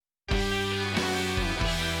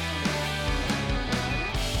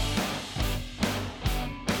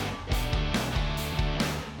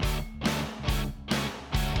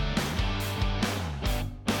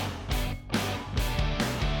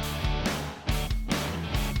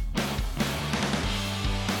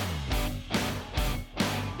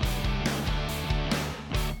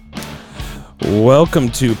Welcome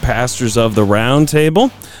to Pastors of the Round Table.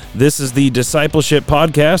 This is the discipleship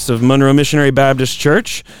podcast of Monroe Missionary Baptist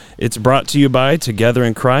Church. It's brought to you by Together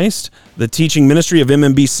in Christ, the teaching ministry of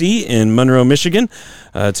MMBC in Monroe, Michigan.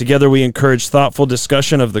 Together we encourage thoughtful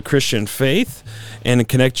discussion of the Christian faith and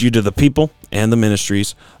connect you to the people and the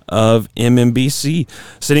ministries of MMBC.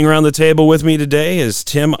 Sitting around the table with me today is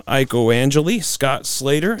Tim Icoangeli, Scott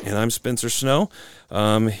Slater, and I'm Spencer Snow.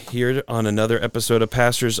 Here on another episode of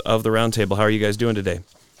Pastors of the Round Table. How are you guys doing today?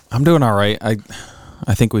 I'm doing all right. I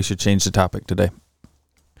think we should change the topic today.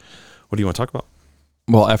 What do you want to talk about?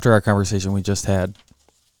 Well, after our conversation we just had,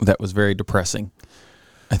 that was very depressing.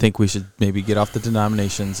 I think we should maybe get off the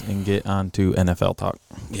denominations and get on to NFL talk.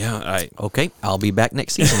 Yeah, Okay, I'll be back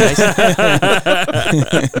next season, guys.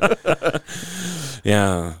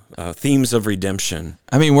 Yeah, themes of redemption.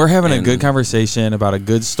 I mean, we're having a good conversation about a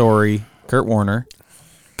good story. Kurt Warner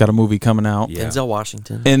got a movie coming out. Yeah. Denzel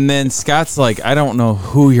Washington. And then Scott's like, I don't know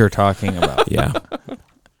who you're talking about. Yeah.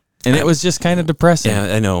 And it was just kind of depressing.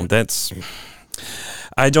 Yeah, I know.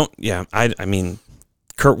 I mean,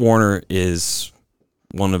 Kurt Warner is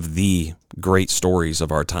one of the great stories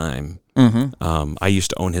of our time. Mm-hmm. I used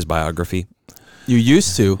to own his biography. You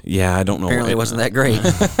used to. Yeah, I don't know. Apparently it wasn't that great.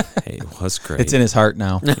 Hey, it was great. It's in his heart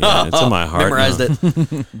now. Yeah, it's in my heart. Memorized now.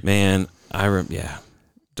 it. Man,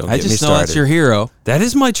 don't I get me just know started. that's your hero. That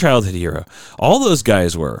is my childhood hero. All those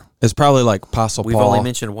guys were. It's probably like Apostle We've Paul. only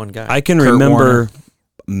mentioned one guy. I can Kurt remember Warner.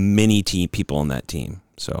 many people on that team.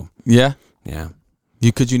 So, Yeah. yeah.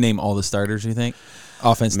 Could you name all the starters, you think?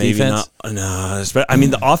 Offense, Maybe defense? not. No, I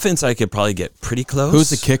mean, the offense I could probably get pretty close. Who's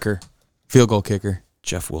the kicker? Field goal kicker.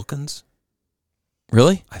 Jeff Wilkins.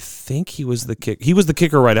 Really? I think he was the kicker. He was the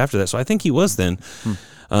kicker right after that, so I think he was then.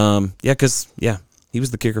 He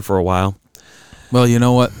was the kicker for a while. Well, you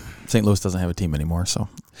know what? St. Louis doesn't have a team anymore, so.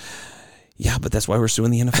 Yeah, but that's why we're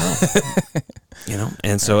suing the NFL.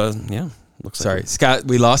 And so, looks Sorry, like Scott.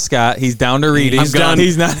 We lost Scott. He's down to reading. He's done.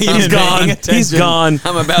 He's not even He's gone. paying attention. He's gone.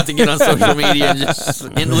 I'm about to get on social media and just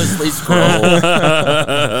endlessly scroll.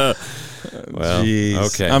 Well,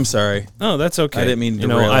 Jeez. okay. I'm sorry. Oh, that's okay. I didn't mean to I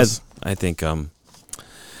derail us. think,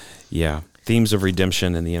 themes of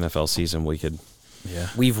redemption in the NFL season, we could, Yeah.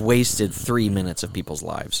 We've wasted 3 minutes of people's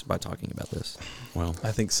lives by talking about this. well.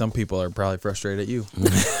 I think some people are probably frustrated at you.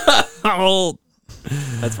 Oh,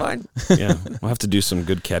 That's fine. yeah. We'll have to do some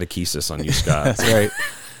good catechesis on you, Scott. That's right.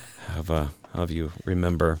 Have you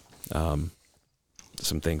remember some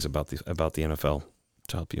things about the NFL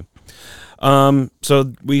to help you.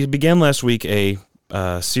 So we began last week a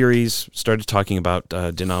series, started talking about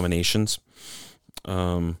denominations,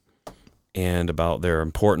 and about their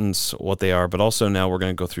importance, what they are, but also now we're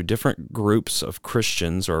going to go through different groups of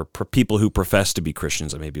Christians or people who profess to be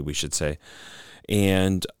Christians, maybe we should say,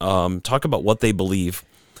 and talk about what they believe,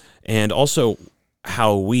 and also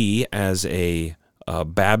how we as a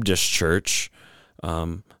Baptist church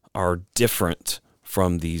are different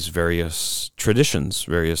from these various traditions,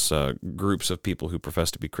 various groups of people who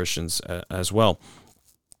profess to be Christians as well.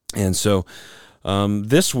 And so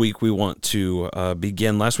this week we want to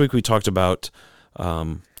begin. Last week we talked about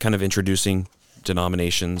kind of introducing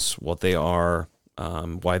denominations, what they are,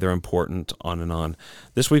 why they're important, on and on.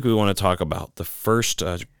 This week we want to talk about the first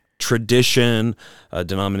tradition,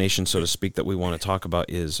 denomination, so to speak, that we want to talk about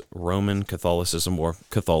is Roman Catholicism or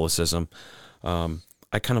Catholicism.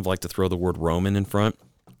 I kind of like to throw the word Roman in front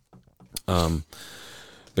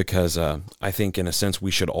because I think in a sense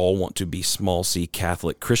we should all want to be small c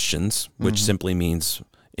Catholic Christians, which simply means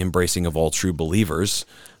embracing of all true believers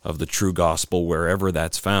of the true gospel wherever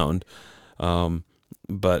that's found.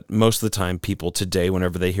 But most of the time people today,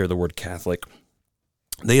 whenever they hear the word Catholic,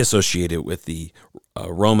 they associate it with the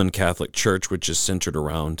Roman Catholic Church, which is centered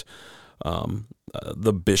around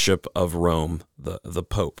the Bishop of Rome, the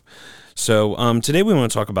Pope. So today we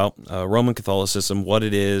want to talk about Roman Catholicism, what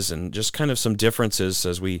it is, and just kind of some differences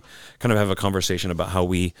as we kind of have a conversation about how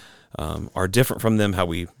we are different from them, how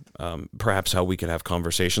we perhaps how we could have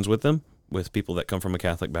conversations with them, with people that come from a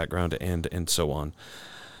Catholic background, and so on.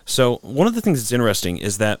 So one of the things that's interesting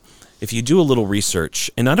is that if you do a little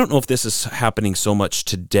research, and I don't know if this is happening so much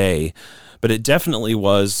today, but it definitely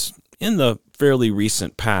was in the fairly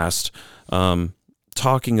recent past,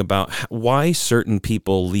 talking about why certain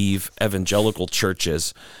people leave evangelical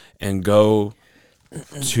churches and go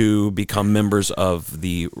to become members of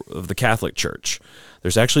the Catholic Church.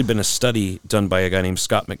 There's actually been a study done by a guy named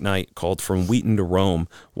Scott McKnight called From Wheaton to Rome,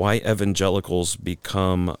 Why Evangelicals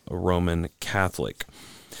Become Roman Catholic.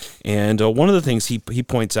 And one of the things he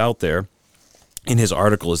points out there in his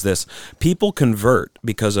article is this: people convert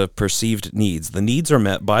because of perceived needs. The needs are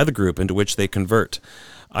met by the group into which they convert.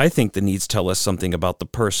 I think the needs tell us something about the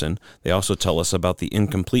person. They also tell us about the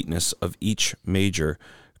incompleteness of each major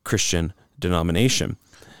Christian denomination.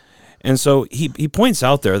 And so he points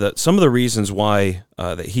out there that some of the reasons why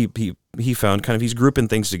that he found, kind of, he's grouping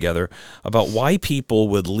things together about why people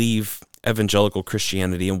would leave evangelical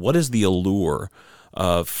Christianity and what is the allure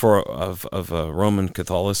of Roman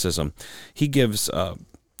Catholicism. He gives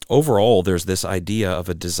overall there's this idea of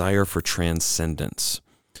a desire for transcendence.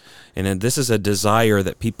 And this is a desire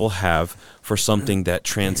that people have for something that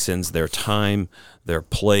transcends their time, their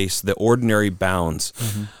place, the ordinary bounds.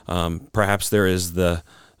 Perhaps there is they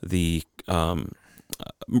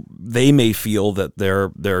may feel that their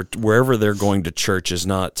wherever they're going to church is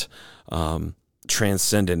not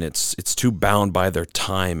transcendent. It's too bound by their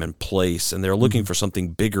time and place, and they're looking for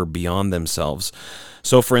something bigger beyond themselves.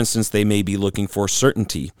 So, for instance, they may be looking for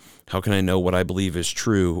certainty. How can I know what I believe is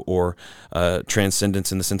true? Or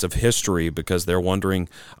transcendence in the sense of history, because they're wondering,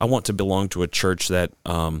 I want to belong to a church that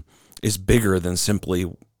is bigger than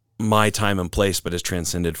simply my time and place, but is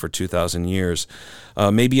transcended for 2,000 years.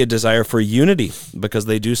 Maybe a desire for unity, because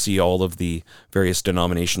they do see all of the various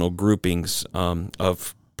denominational groupings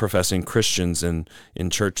of professing Christians in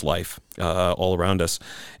church life all around us.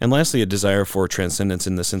 And lastly, a desire for transcendence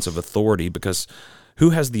in the sense of authority, because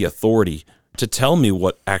who has the authority to tell me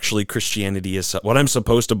what actually Christianity is, what I'm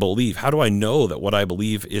supposed to believe? How do I know that what I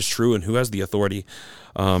believe is true, and who has the authority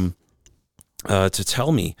to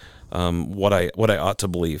tell me what I ought to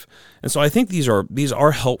believe? And so I think these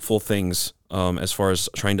are helpful things as far as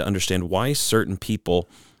trying to understand why certain people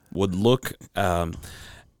would look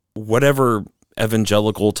whatever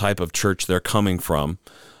evangelical type of church they're coming from,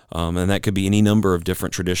 and that could be any number of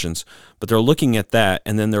different traditions, but they're looking at that,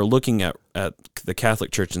 and then they're looking at the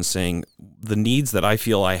Catholic Church and saying, the needs that I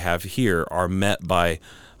feel I have here are met by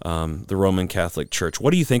the Roman Catholic Church.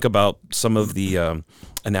 What do you think about some of the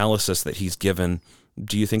analysis that he's given?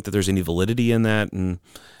 Do you think that there's any validity in that? And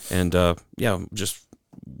just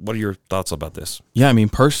what are your thoughts about this? Yeah, I mean,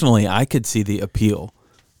 personally, I could see the appeal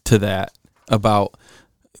to that about,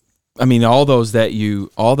 I mean, all those that you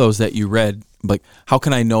read, like, how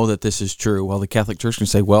can I know that this is true? Well, the Catholic Church can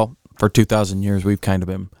say, well, for 2,000 years, we've kind of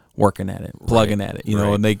been working at it, plugging at it, you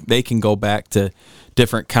know, and they can go back to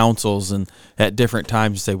different councils and at different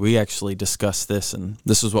times and say, we actually discussed this and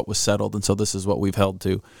this is what was settled, and so this is what we've held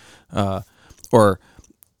to. Or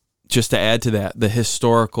just to add to that, the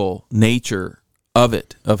historical nature of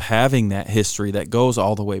it, of having that history that goes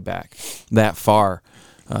all the way back that far,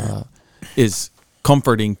 is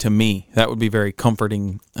comforting to me. That would be very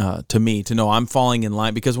comforting to me to know I'm falling in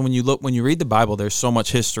line, because when you read the Bible, there's so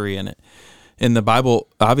much history in it. In the Bible,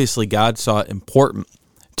 obviously, God saw it important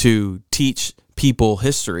to teach people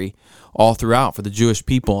history all throughout for the Jewish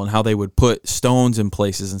people, and how they would put stones in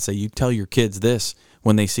places and say, you tell your kids this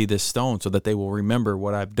when they see this stone, so that they will remember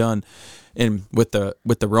what I've done. And with the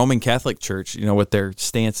Roman Catholic Church, you know, with their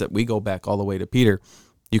stance that we go back all the way to Peter,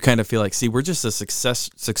 you kind of feel like, see, we're just a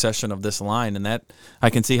succession of this line, and that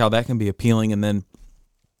I can see how that can be appealing. And then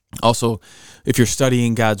also, if you're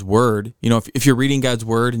studying God's Word, you know, if you're reading God's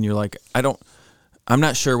Word and you're like, I'm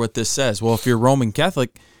not sure what this says. Well, if you're Roman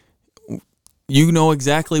Catholic, you know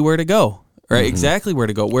exactly where to go, right? Mm-hmm. Exactly where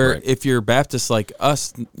to go. Where if you're Baptist like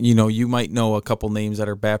us, you know, you might know a couple names that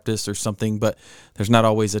are Baptist or something, but there's not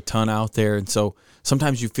always a ton out there. And so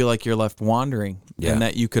sometimes you feel like you're left wandering, and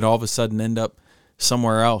that you could all of a sudden end up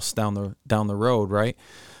somewhere else down the road, right?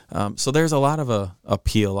 So there's a lot of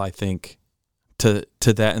appeal, I think, to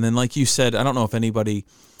that. And then, like you said, I don't know if anybody.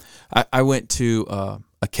 I went to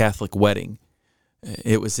a Catholic wedding.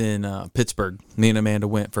 It was in Pittsburgh. Me and Amanda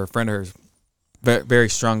went for a friend of hers. Very, very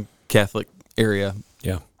strong Catholic area.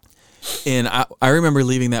 Yeah. And I remember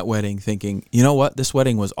leaving that wedding thinking, you know what? This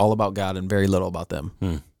wedding was all about God and very little about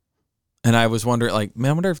them. And I was wondering, like, man,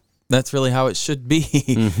 I wonder if that's really how it should be.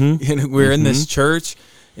 You know, we're in this church,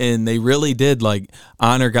 and they really did, like,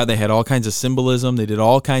 honor God. They had all kinds of symbolism. They did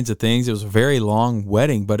all kinds of things. It was a very long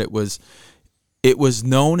wedding, but it was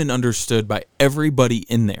known and understood by everybody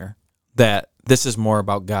in there that this is more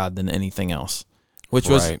about God than anything else, which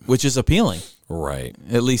is appealing. Right.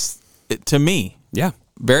 At least to me. Yeah.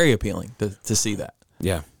 Very appealing to see that.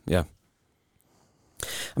 Yeah. Yeah.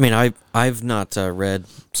 I mean, I've not read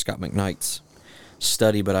Scott McKnight's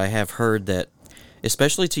study, but I have heard that,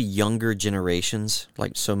 especially to younger generations,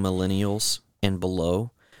 like so millennials and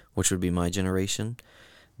below, which would be my generation,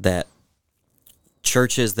 that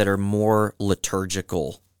churches that are more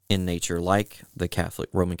liturgical in nature, like the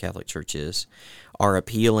Roman Catholic Church is, are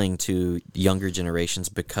appealing to younger generations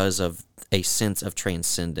because of a sense of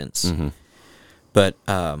transcendence. But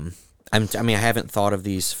I haven't thought of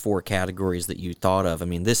these 4 categories that you thought of. I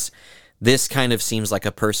mean, this kind of seems like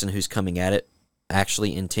a person who's coming at it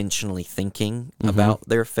actually intentionally thinking about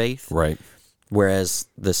their faith. Right. Whereas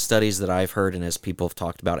the studies that I've heard and as people have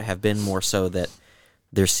talked about it have been more so that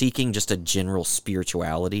they're seeking just a general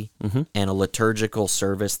spirituality and a liturgical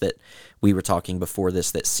service that we were talking before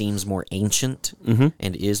this that seems more ancient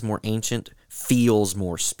and is more ancient, feels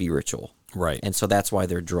more spiritual. Right. And so that's why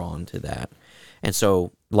they're drawn to that. And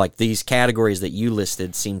so, like, these categories that you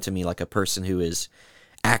listed seem to me like a person who is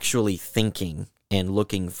actually thinking and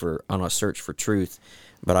looking on a search for truth.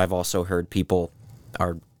 But I've also heard people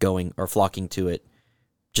are flocking to it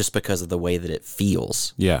just because of the way that it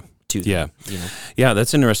feels. Yeah. To them, Yeah,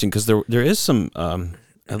 that's interesting because there is some,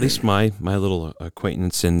 at least my little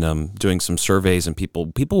acquaintance in doing some surveys, and people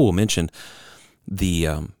will mention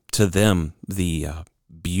to them the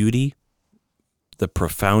beauty, the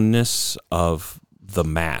profoundness of the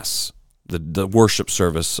Mass, the worship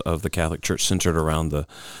service of the Catholic Church centered around the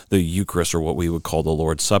Eucharist, or what we would call the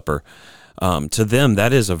Lord's Supper. To them,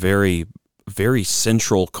 that is a very, very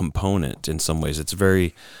central component in some ways. It's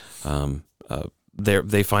very,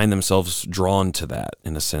 they find themselves drawn to that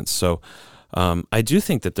in a sense. So I do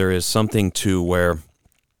think that there is something to where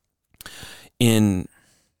in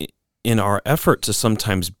our effort to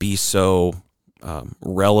sometimes be so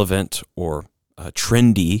relevant or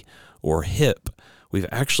trendy or hip, we've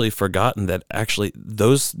actually forgotten that actually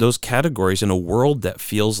those categories in a world that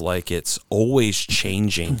feels like it's always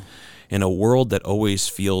changing, in a world that always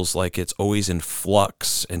feels like it's always in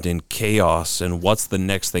flux and in chaos and what's the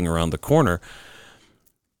next thing around the corner,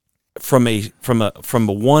 from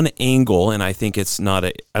one angle, and I think it's not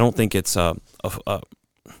a, I don't think it's I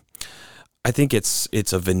think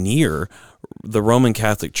it's a veneer. The Roman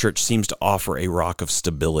Catholic Church seems to offer a rock of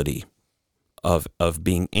stability, of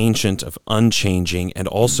being ancient, of unchanging, and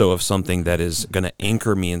also of something that is going to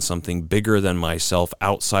anchor me in something bigger than myself,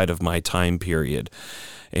 outside of my time period.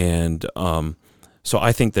 And so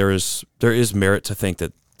I think there is merit to think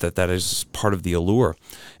that is part of the allure.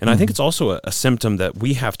 And I think it's also a symptom that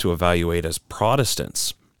we have to evaluate as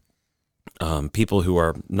Protestants, people who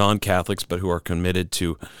are non-Catholics but who are committed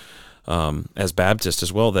to, as Baptists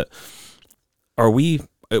as well, that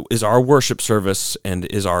is our worship service and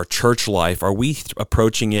is our church life, are we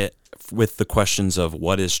approaching it with the questions of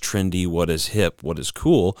what is trendy, what is hip, what is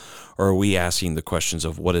cool, or are we asking the questions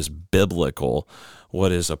of what is biblical,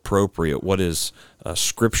 what is appropriate, what is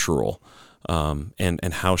scriptural?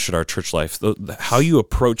 And how should our church life, how you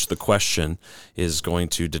approach the question is going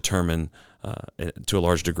to determine to a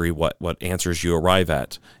large degree what answers you arrive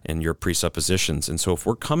at and your presuppositions. And so if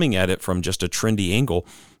we're coming at it from just a trendy angle,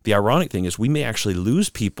 the ironic thing is we may actually lose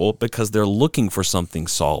people because they're looking for something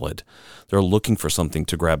solid. They're looking for something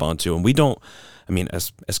to grab onto. And we don't,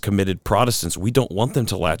 as committed Protestants, we don't want them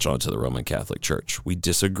to latch onto the Roman Catholic Church. We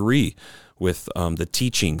disagree with the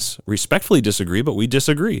teachings, respectfully disagree, but we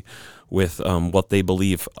disagree with what they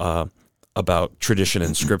believe about tradition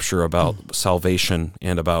and Scripture, about salvation,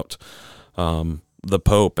 and about the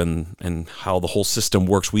Pope and how the whole system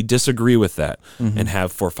works. We disagree with that and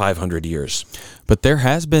have for 500 years. But there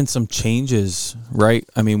has been some changes, right?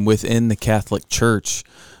 Within the Catholic Church,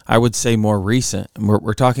 I would say more recent.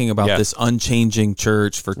 We're talking about this unchanging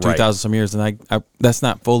church for 2,000 some years, and I that's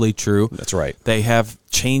not fully true. That's right. They have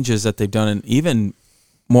changes that they've done, and even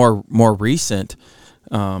more recent.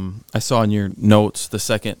 I saw in your notes the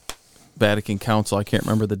Second Vatican Council. I can't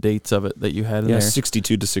remember the dates of it that you had in there.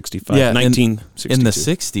 62 to 65. Yeah, 1962. in the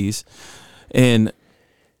 60s. And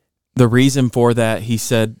the reason for that, he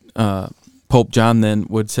said, Pope John then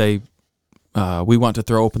would say, we want to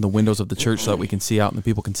throw open the windows of the church so that we can see out and the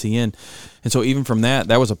people can see in. And so even from that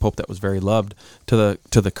was a pope that was very loved. To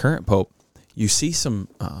the current pope, you see some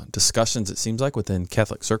discussions, it seems like, within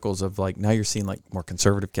Catholic circles of like, now you're seeing like more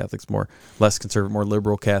conservative Catholics, more less conservative, more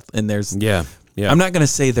liberal Catholic. And there's, I'm not going to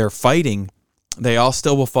say they're fighting. They all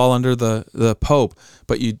still will fall under the pope,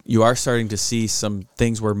 but you are starting to see some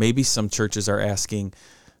things where maybe some churches are asking,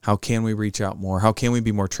 how can we reach out more? How can we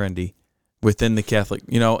be more trendy within the Catholic,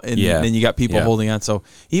 and then you got people holding on. So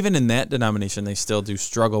even in that denomination, they still do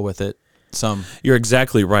struggle with it some. You're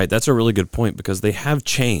exactly right. That's a really good point because they have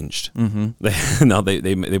changed. Mm-hmm. Now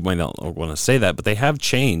they might not want to say that, but they have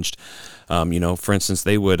changed. For instance,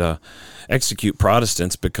 they would execute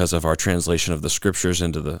Protestants because of our translation of the Scriptures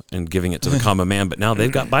and giving it to the common man. But now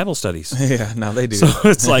they've got Bible studies. Yeah, now they do. So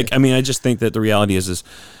it's like, I just think that the reality is,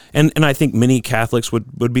 and I think many Catholics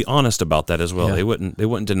would be honest about that as well. Yeah. They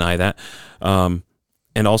wouldn't deny that.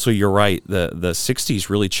 And also, you're right. The 60s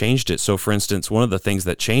really changed it. So, for instance, one of the things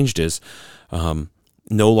that changed is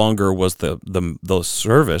no longer was the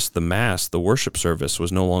service, the mass, the worship service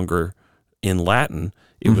was no longer in Latin.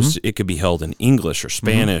 It could be held in English or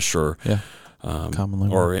Spanish or common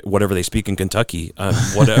language, or whatever they speak in Kentucky.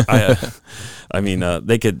 They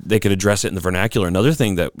could address it in the vernacular. Another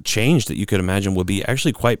thing that changed that you could imagine would be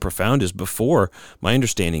actually quite profound is before. My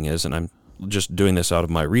understanding is, and I'm just doing this out of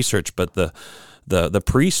my research, but the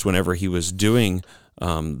priest, whenever he was doing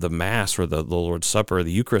the Mass or the Lord's Supper,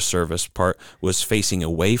 the Eucharist service part, was facing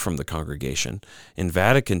away from the congregation. In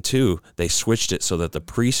Vatican II, they switched it so that the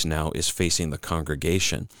priest now is facing the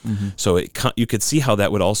congregation. So you could see how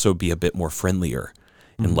that would also be a bit more friendlier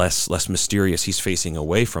and less mysterious. He's facing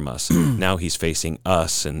away from us. Now he's facing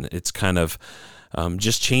us, and it's kind of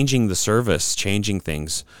just changing the service, changing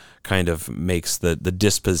things kind of makes the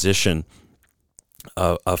disposition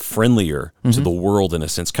friendlier to the world, in a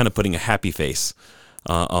sense, kind of putting a happy face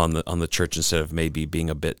on the church instead of maybe being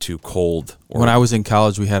a bit too cold. When I was in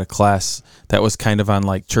college, we had a class that was kind of on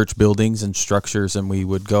like church buildings and structures, and we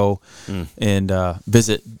would go and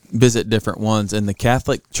visit different ones. And the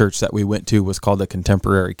Catholic church that we went to was called the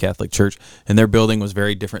Contemporary Catholic Church, and their building was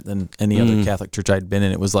very different than any other Catholic church I'd been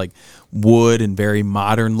in. It was like wood and very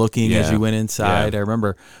modern looking as you went inside. I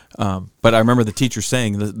remember, but I remember the teacher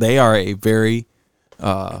saying that they are a very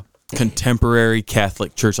contemporary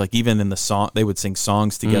Catholic church. Like even in the song, they would sing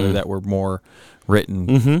songs together that were more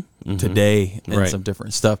written today and some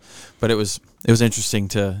different stuff. But it was interesting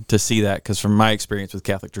to see that, because from my experience with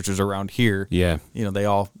Catholic churches around here, they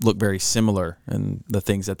all look very similar in the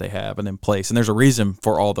things that they have and in place. And there's a reason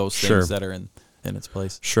for all those things that are in its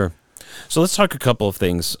place. Sure. So let's talk a couple of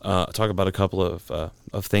things. Talk about a couple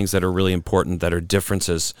of things that are really important, that are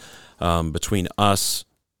differences between us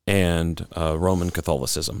and Roman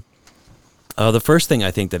Catholicism. The first thing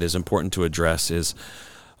I think that is important to address is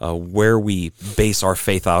where we base our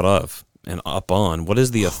faith out of and up on. What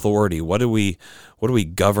is the authority? What do we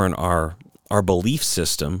govern our belief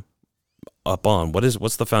system up on?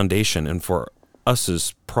 What's the foundation? And for us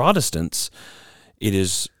as Protestants, it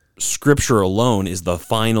is Scripture alone is the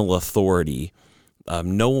final authority. There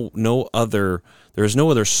is no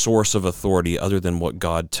other source of authority other than what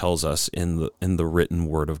God tells us in the written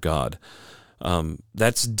Word of God.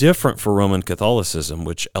 That's different for Roman Catholicism,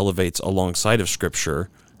 which elevates alongside of Scripture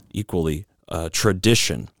equally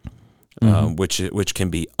tradition, which can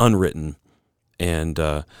be unwritten. And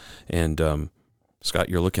Scott,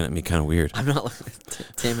 you're looking at me kind of weird. I'm not.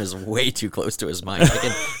 Tim is way too close to his mic.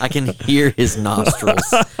 I can hear his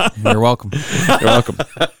nostrils. You're welcome. You're welcome.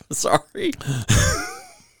 Sorry.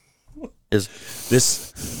 Is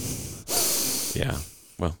this? Yeah.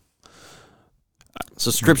 Well. So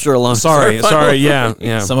Scripture alone. Sorry.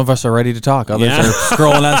 Yeah. Some of us are ready to talk. Others are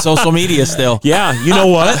scrolling on social media still. Yeah. You know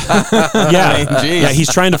what? Yeah. He's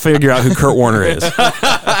trying to figure out who Kurt Warner is.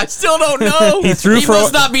 I still don't know. He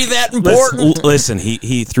must not be that important. Listen,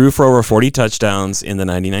 he threw for over 40 touchdowns in the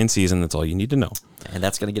 99 season. That's all you need to know. And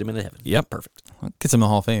that's going to get him into heaven. Yep. Perfect. Gets him the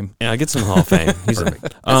Hall of Fame. Yeah, gets him the Hall of Fame. He's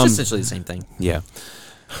perfect. That's essentially the same thing. Yeah.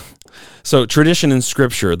 So tradition and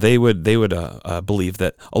Scripture, they would believe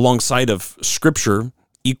that alongside of Scripture,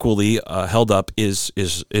 equally held up is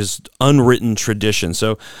unwritten tradition.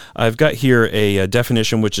 So I've got here a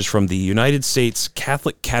definition which is from the United States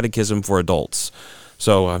Catholic Catechism for Adults.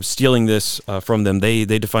 So I'm stealing this from them. They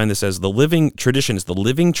define this as the living tradition is the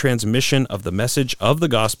living transmission of the message of the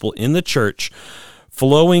gospel in the church,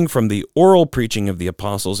 flowing from the oral preaching of the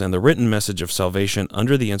apostles and the written message of salvation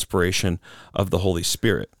under the inspiration of the Holy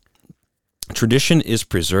Spirit. Tradition is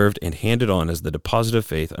preserved and handed on as the deposit of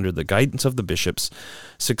faith under the guidance of the bishops,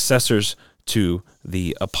 successors to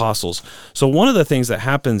the apostles. So one of the things that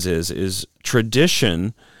happens is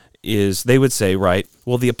tradition is, they would say, right,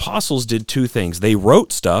 well, the apostles did two things. They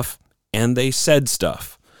wrote stuff and they said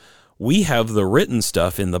stuff. We have the written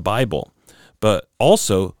stuff in the Bible, but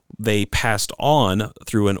also they passed on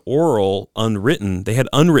through an oral, unwritten, they had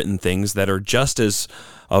unwritten things that are just as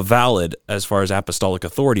valid as far as apostolic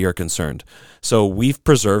authority are concerned. So we've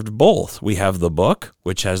preserved both. We have the book,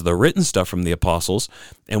 which has the written stuff from the apostles,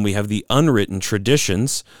 and we have the unwritten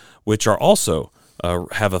traditions, which are also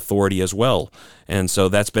have authority as well. And so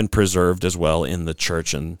that's been preserved as well in the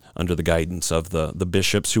church and under the guidance of the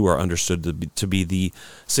bishops, who are understood to be the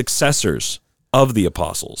successors of the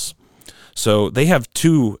apostles. So they have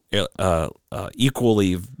two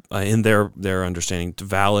equally, in their understanding,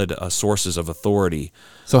 valid sources of authority.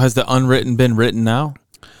 So has the unwritten been written now?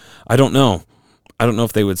 I don't know. I don't know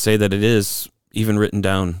if they would say that it is even written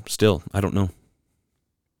down still. I don't know.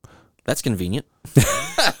 That's convenient.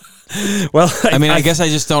 Well, I mean, I guess I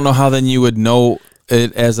just don't know how then you would know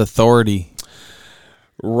it as authority.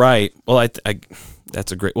 right. Well,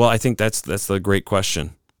 that's a great. Well, I think that's the great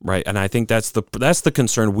question, right? And I think that's the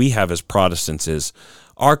concern we have as Protestants is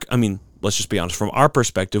I mean, let's just be honest. From our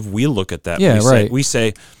perspective, we look at that. Yeah, right. We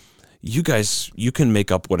say, you guys, you can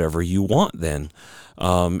make up whatever you want then,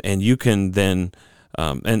 and you can then.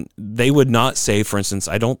 And they would not say, for instance,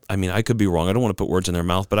 I could be wrong. I don't want to put words in their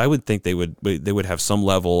mouth, but I would think they would have some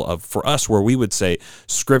level of, for us, where we would say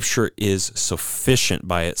Scripture is sufficient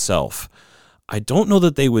by itself. I don't know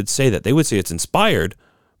that they would say that. They would say it's inspired,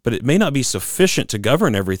 but it may not be sufficient to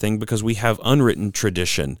govern everything because we have unwritten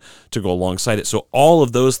tradition to go alongside it. So all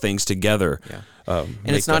of those things together, and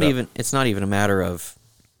it's not even a matter of.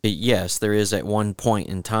 Yes, there is at one point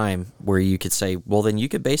in time where you could say, well, then you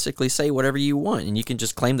could basically say whatever you want, and you can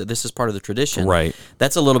just claim that this is part of the tradition. Right.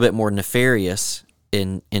 That's a little bit more nefarious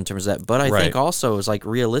in terms of that. But I Right. think also is like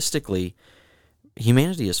realistically,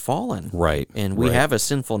 humanity has fallen. Right. And we Right. have a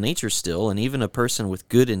sinful nature still, and even a person with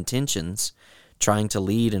good intentions trying to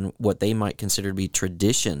lead in what they might consider to be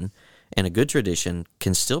tradition and a good tradition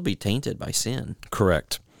can still be tainted by sin.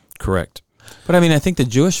 Correct. But I mean, I think the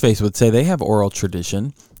Jewish faith would say they have oral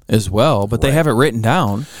tradition as well, but they have it written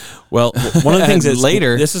down. Well, one of the things And is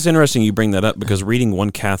later- this is interesting you bring that up because reading one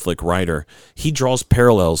Catholic writer, he draws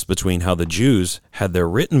parallels between how the Jews had their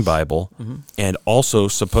written Bible and also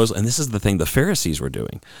and this is the thing the Pharisees were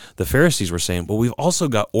doing. The Pharisees were saying, well, we've also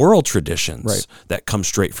got oral traditions Right. that come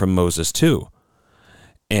straight from Moses too.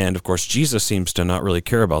 And of course, Jesus seems to not really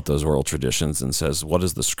care about those oral traditions and says, what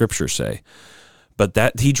does the Scripture say? But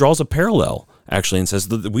that he draws a parallel actually and says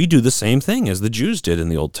that we do the same thing as the Jews did in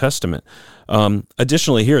the Old Testament.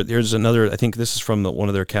 Additionally, here's another. I think this is from one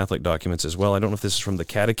of their Catholic documents as well. I don't know if this is from the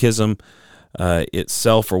Catechism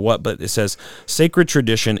itself or what, but it says sacred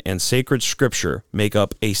tradition and sacred Scripture make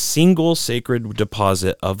up a single sacred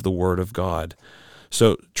deposit of the Word of God.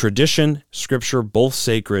 So tradition, Scripture, both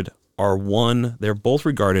sacred, are one. They're both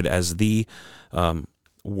regarded as the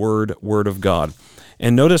Word of God.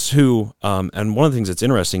 And notice who, and one of the things that's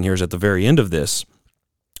interesting here is at the very end of this,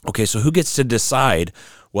 okay, so who gets to decide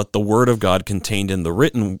what the Word of God contained in the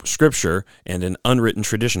written Scripture and an unwritten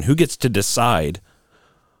tradition? Who gets to decide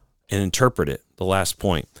and interpret it? The last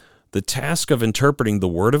point. The task of interpreting the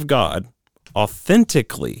Word of God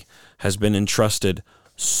authentically has been entrusted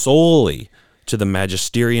solely to the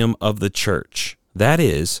magisterium of the Church, that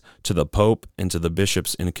is, to the Pope and to the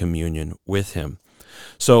bishops in communion with him.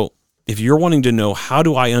 So, if you're wanting to know how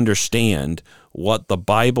do I understand what the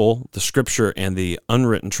Bible, the Scripture, and the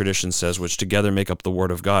unwritten tradition says, which together make up the Word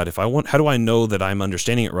of God, how do I know that I'm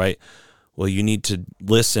understanding it right? Well, you need to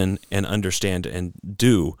listen and understand and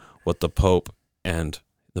do what the Pope and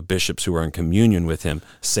the bishops who are in communion with him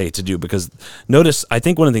say to do. Because notice, I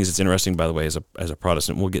think one of the things that's interesting, by the way, as a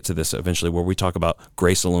Protestant, we'll get to this eventually, where we talk about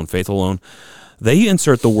grace alone, faith alone, they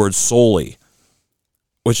insert the word solely,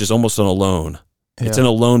 which is almost an alone. It's an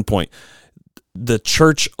alone point. The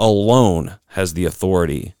Church alone has the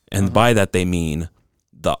authority, and by that they mean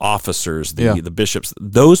the officers, the bishops.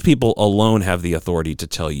 Those people alone have the authority to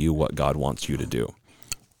tell you what God wants you to do.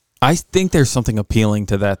 I think there's something appealing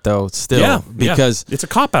to that, though, still. Because it's a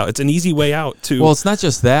cop-out. It's an easy way out to... Well, it's not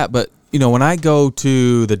just that, but when I go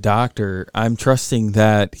to the doctor, I'm trusting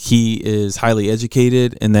that he is highly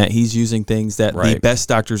educated and that he's using things that the best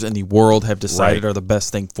doctors in the world have decided are the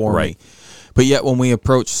best thing for me. But yet, when we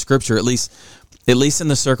approach Scripture, at least in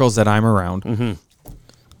the circles that I'm around,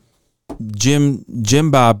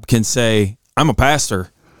 Jim Bob can say, "I'm a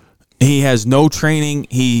pastor." He has no training.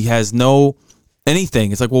 He has no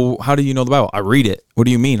anything. It's like, well, how do you know the Bible? I read it. What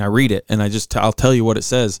do you mean? I read it, and I'll tell you what it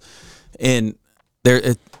says. And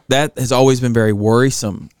that has always been very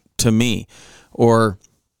worrisome to me. Or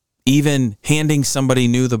even handing somebody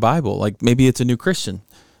new the Bible, like maybe it's a new Christian,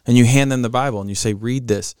 and you hand them the Bible and you say, "Read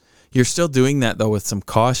this." You're still doing that, though, with some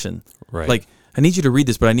caution. Right. Like, I need you to read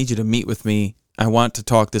this, but I need you to meet with me. I want to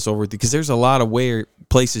talk this over with you, because there's a lot of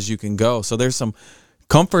places you can go. So there's some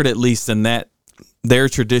comfort, at least, in that their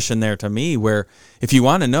tradition there to me, where if you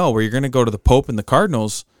want to know where you're going to go to the Pope and the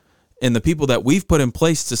Cardinals and the people that we've put in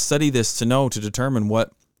place to study this, to determine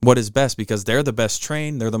what is best, because they're the best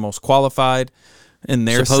trained, they're the most qualified in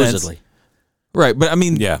their supposedly. sense. Right, but I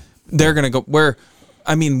mean, Yeah. they're going to go where...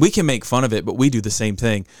 I mean, we can make fun of it, but we do the same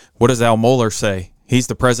thing. What does Al Mohler say? He's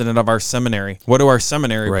the president of our seminary. What do our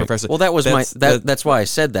seminary professors? Well, that was that's why I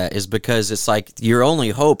said that, is because it's like your only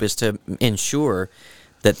hope is to ensure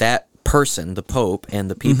that person, the Pope, and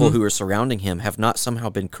the people who are surrounding him have not somehow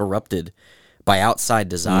been corrupted by outside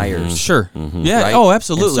desires. Sure. Yeah. Right? Oh,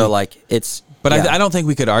 absolutely. And so, like, it's... But I don't think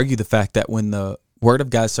we could argue the fact that when the Word of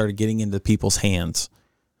God started getting into people's hands,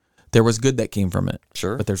 there was good that came from it.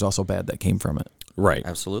 Sure. But there's also bad that came from it. Right.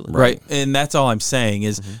 Absolutely. Right. And that's all I'm saying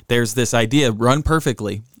is there's this idea, run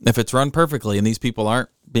perfectly. If it's run perfectly and these people aren't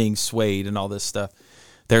being swayed and all this stuff,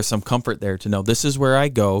 there's some comfort there to know this is where I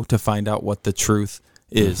go to find out what the truth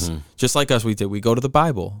is. Just like us, we did. We go to the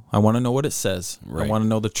Bible. I want to know what it says. Right. I want to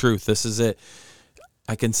know the truth. This is it.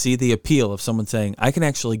 I can see the appeal of someone saying, I can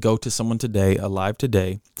actually go to someone today, alive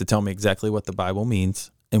today, to tell me exactly what the Bible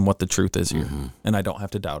means and what the truth is here. And I don't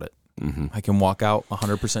have to doubt it. I can walk out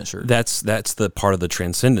 100% sure. That's the part of the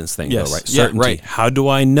transcendence thing, Yes. though, right? Yeah, Certainty. right. How do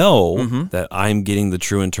I know that I'm getting the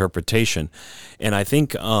true interpretation? And I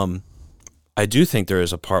think, I do think there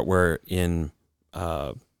is a part where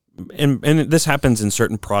and this happens in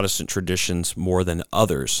certain Protestant traditions more than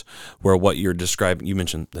others, where what you're describing, you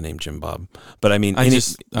mentioned the name Jim Bob, but I mean, I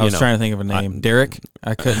was trying to think of a name. Derek?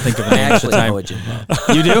 I couldn't think of a I name at the actually know time. a Jim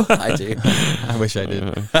Bob. You do? I do. I wish I did.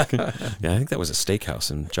 Yeah, I think that was a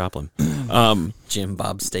steakhouse in Joplin. Jim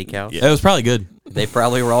Bob Steakhouse. It was probably good. They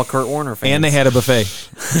probably were all Kurt Warner fans. And they had a buffet.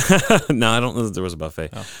 No, I don't know that there was a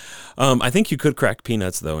buffet. I think you could crack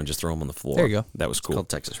peanuts, though, and just throw them on the floor. There you go. That was It's cool. called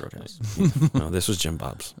Texas Roadhouse. No, this was Jim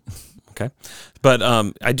Bob's. Okay. But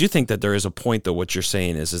I do think that there is a point, though, what you're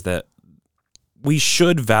saying is that we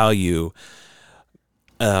should value,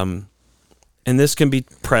 and this can be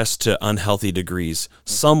pressed to unhealthy degrees,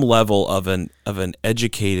 some level of an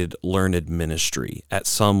educated, learned ministry at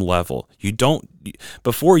some level. You don't,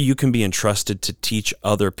 before you can be entrusted to teach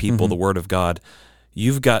other people the Word of God,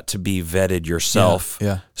 you've got to be vetted yourself,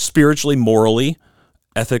 Yeah. spiritually, morally,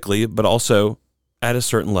 ethically, but also at a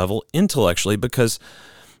certain level intellectually, because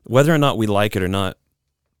whether or not we like it or not,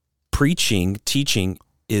 teaching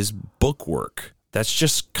is book work. That's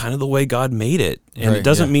just kind of the way God made it. And Right, it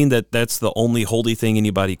doesn't yeah. mean that that's the only holy thing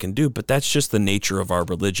anybody can do, but that's just the nature of our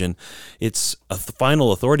religion. It's the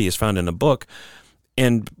final authority is found in a book,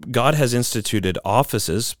 and God has instituted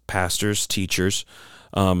offices, pastors, teachers,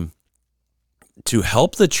 to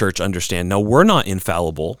help the church understand. Now, we're not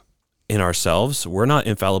infallible in ourselves. We're not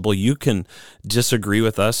infallible. You can disagree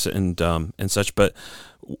with us and such, but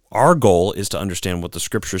our goal is to understand what the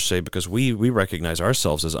scriptures say, because we recognize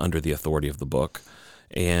ourselves as under the authority of the book.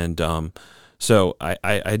 And so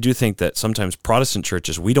I do think that sometimes Protestant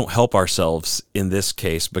churches, we don't help ourselves in this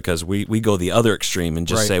case, because we go the other extreme and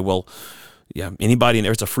just Right. say, well, yeah, anybody in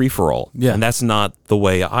there, it's a free-for-all. Yeah. And that's not the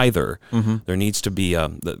way either. There needs to be,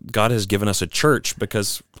 God has given us a church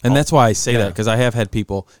because... And that's why I say that, because I have had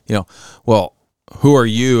people, well, who are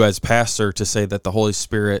you as pastor to say that the Holy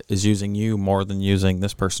Spirit is using you more than using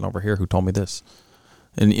this person over here who told me this?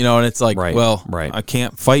 And, and it's like, Right, well, right. I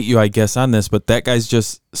can't fight you, I guess, on this, but that guy's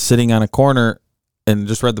just sitting on a corner and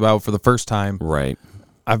just read the Bible for the first time. Right.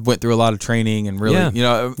 I've went through a lot of training and really,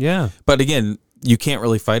 Yeah. but again, you can't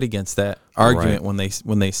really fight against that argument Right.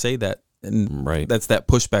 when they say that. And Right. that's that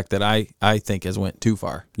pushback that I think has went too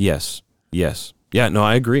far. Yes. Yeah, no,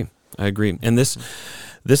 I agree. And this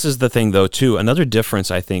is the thing, though, too. Another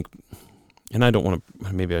difference, I think, and I don't want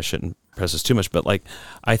to, maybe I shouldn't press this too much, but like,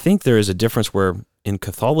 I think there is a difference where in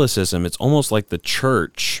Catholicism, it's almost like the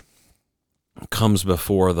church comes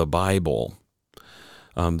before the Bible.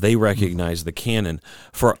 They recognize the canon.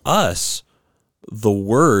 For us, the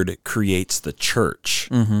Word creates the church.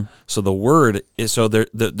 So the Word is, so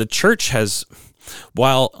the church has,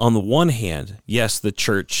 while on the one hand, yes, the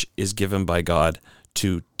church is given by God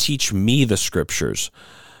to teach me the scriptures.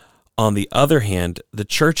 On the other hand, the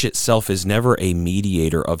church itself is never a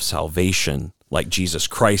mediator of salvation like Jesus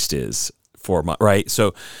Christ is for my, right?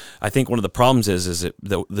 So I think one of the problems is that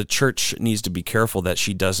the church needs to be careful that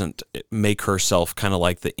she doesn't make herself kind of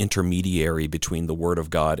like the intermediary between the Word of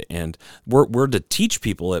God, and we're to teach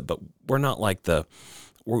people it, but we're not like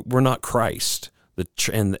we're not Christ.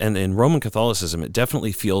 And in Roman Catholicism, it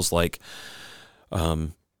definitely feels like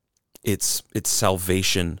it's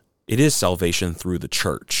salvation. It is salvation through the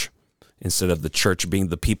church, instead of the church being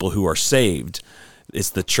the people who are saved. It's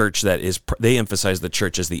the church that is, they emphasize the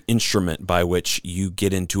church as the instrument by which you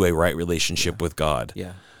get into a right relationship with God.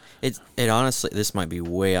 Yeah. It honestly, this might be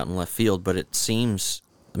way out in left field, but it seems,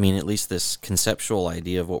 at least this conceptual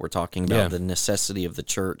idea of what we're talking about, Yeah. the necessity of the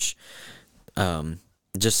church,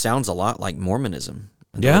 just sounds a lot like Mormonism.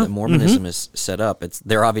 The Yeah. way that Mormonism is set up.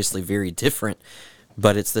 They're obviously very different,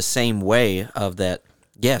 but it's the same way of that.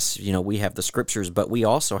 Yes, we have the scriptures, but we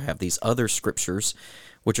also have these other scriptures,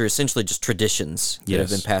 which are essentially just traditions that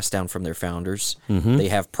have Yes. been passed down from their founders. They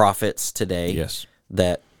have prophets today Yes.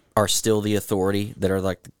 that are still the authority, that are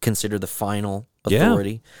like considered the final Yeah.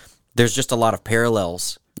 authority. There's just a lot of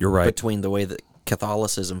parallels You're right. between the way that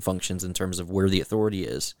Catholicism functions in terms of where the authority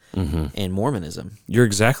is, and Mormonism. You're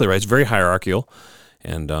exactly right. It's very hierarchical,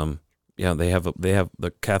 and the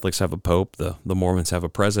Catholics have a pope, the Mormons have a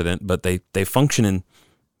president, but they function in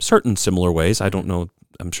certain similar ways. I don't know.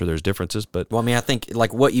 I'm sure there's differences, but Well, I mean, I think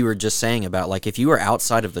like what you were just saying about like if you are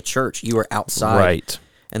outside of the church, you are outside. right.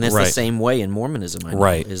 And that's Right. the same way in Mormonism, I know,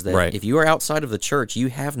 Right, is that right. if you are outside of the church, you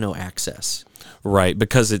have no access. Right,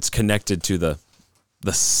 because it's connected to the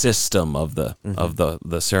system of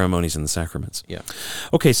the ceremonies and the sacraments. Yeah.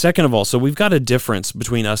 Okay, second of all, so we've got a difference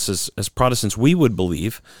between us as Protestants. We would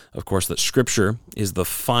believe, of course, that Scripture is the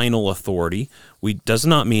final authority. Does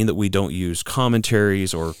not mean that we don't use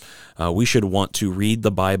commentaries, or we should want to read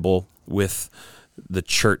the Bible with the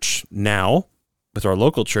church now, with our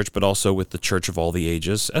local church, but also with the church of all the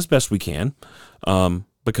ages as best we can,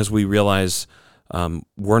 because we realize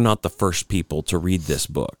we're not the first people to read this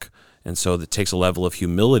book. And so it takes a level of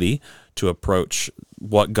humility to approach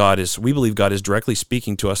what God is. We believe God is directly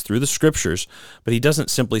speaking to us through the Scriptures, but he doesn't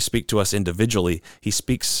simply speak to us individually. He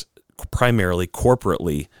speaks primarily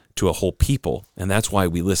corporately to a whole people, and that's why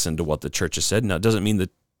we listen to what the church has said. Now, it doesn't mean the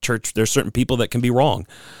church, there's certain people that can be wrong,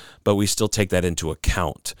 but we still take that into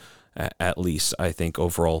account, at least, I think,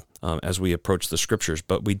 overall, as we approach the Scriptures.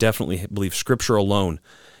 But we definitely believe Scripture alone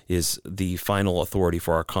is the final authority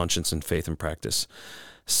for our conscience and faith and practice.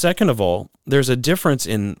 Second of all, there's a difference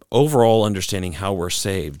in overall understanding how we're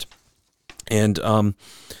saved. And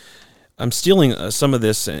I'm stealing some of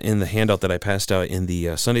this in the handout that I passed out in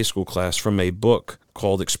the Sunday school class from a book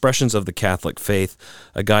called Expressions of the Catholic Faith,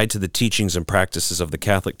 A Guide to the Teachings and Practices of the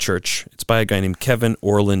Catholic Church. It's by a guy named Kevin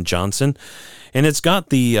Orland Johnson. And it's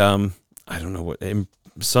got the, I don't know what,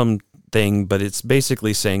 something, but it's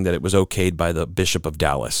basically saying that it was okayed by the Bishop of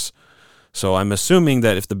Dallas. So I'm assuming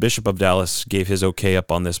that if the Bishop of Dallas gave his okay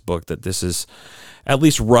up on this book, that this is at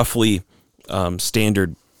least roughly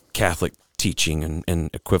standard Catholic teaching and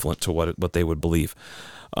equivalent to what they would believe.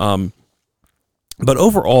 But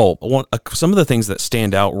overall, some of the things that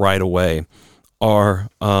stand out right away are,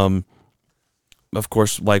 of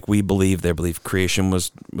course, like we believe, they believe creation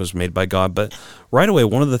was made by God. But right away,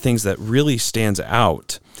 one of the things that really stands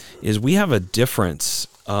out is we have a difference,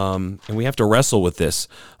 and we have to wrestle with this,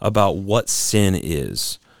 about what sin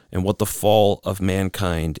is and what the fall of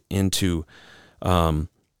mankind into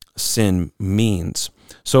sin means.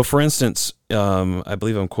 So, for instance, I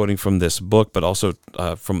believe I'm quoting from this book, but also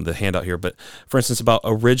from the handout here. But, for instance, about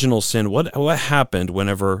original sin, what happened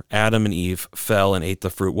whenever Adam and Eve fell and ate the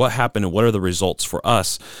fruit? What happened, and what are the results for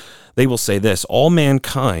us? They will say this: all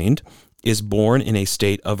mankind is born in a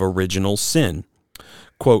state of original sin.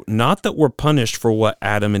 Quote, not that we're punished for what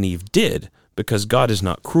Adam and Eve did, because God is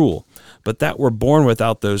not cruel, but that we're born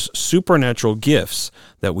without those supernatural gifts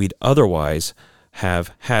that we'd otherwise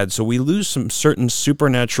have had. So we lose some certain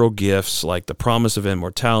supernatural gifts like the promise of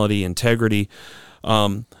immortality, integrity.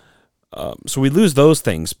 So we lose those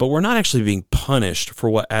things, but we're not actually being punished for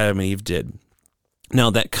what Adam and Eve did.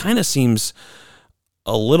 Now that kind of seems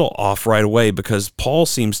a little off right away, because Paul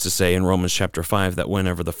seems to say in Romans chapter 5 that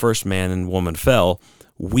whenever the first man and woman fell,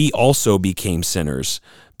 we also became sinners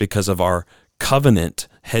because of our covenant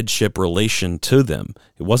headship relation to them.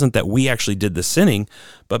 It wasn't that we actually did the sinning,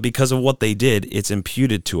 but because of what they did, it's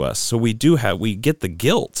imputed to us. So we get the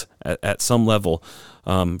guilt at some level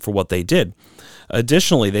for what they did.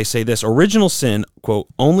 Additionally, they say this: original sin, quote,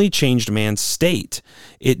 only changed man's state.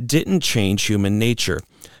 It didn't change human nature.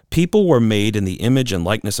 People were made in the image and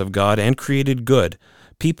likeness of God and created good.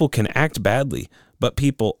 People can act badly, but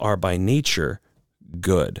people are by nature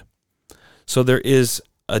good. So there is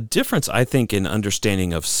a difference, I think, in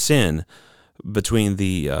understanding of sin between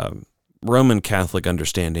the Roman Catholic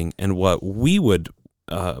understanding and what we would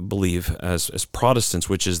believe as Protestants,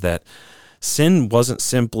 which is that sin wasn't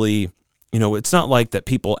simply, it's not like that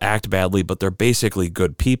people act badly, but they're basically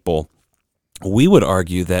good people. We would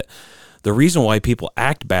argue that the reason why people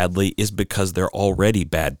act badly is because they're already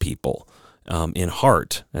bad people in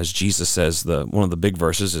heart. As Jesus says, one of the big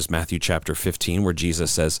verses is Matthew chapter 15, where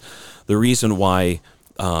Jesus says, the reason why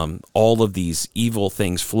all of these evil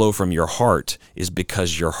things flow from your heart is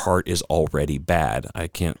because your heart is already bad. I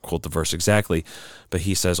can't quote the verse exactly, but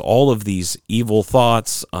he says all of these evil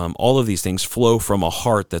thoughts, all of these things flow from a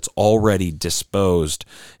heart that's already disposed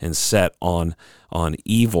and set on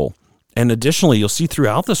evil. And additionally, you'll see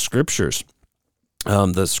throughout the scriptures,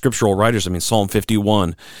 the scriptural writers, Psalm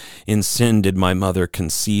 51, in sin did my mother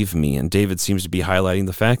conceive me. And David seems to be highlighting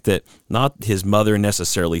the fact that not his mother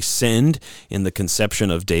necessarily sinned in the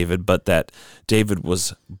conception of David, but that David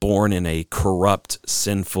was born in a corrupt,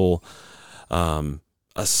 sinful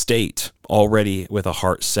a state already with a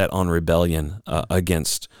heart set on rebellion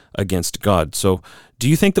against God. So do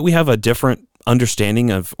you think that we have a different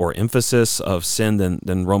understanding of or emphasis of sin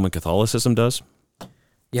than Roman Catholicism does?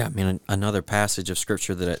 Yeah, I mean, another passage of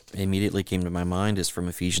Scripture that immediately came to my mind is from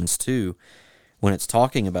Ephesians 2, when it's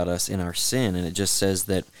talking about us in our sin, and it just says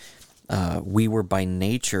that we were by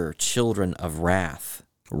nature children of wrath,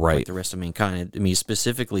 Right. like the rest of mankind. I mean, it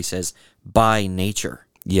specifically says by nature.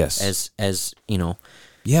 Yes. As you know,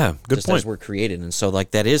 Yeah, good just point. as we're created, and so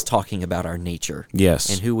like that is talking about our nature, Yes.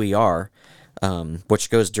 and who we are, which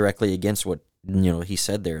goes directly against what he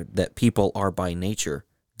said there, that people are by nature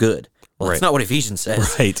good. Well, that's Right. not what Ephesians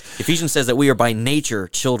says. Right. Ephesians says that we are by nature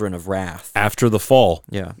children of wrath. After the fall.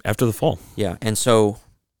 Yeah. After the fall. Yeah, and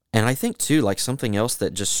I think too, like something else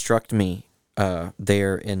that just struck me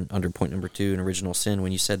there in under point number 2 in original sin,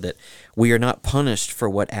 when you said that we are not punished for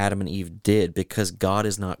what Adam and Eve did because God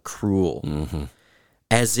is not cruel,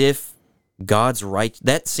 as if God's right.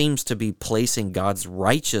 That seems to be placing God's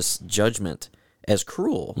righteous judgment as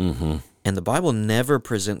cruel, and the Bible never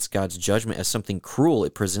presents God's judgment as something cruel.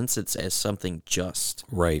 It presents it as something just,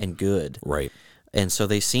 Right. and good, Right. and so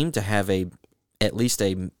they seem to have at least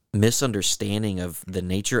a misunderstanding of the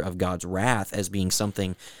nature of God's wrath as being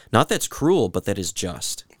something not that's cruel, but that is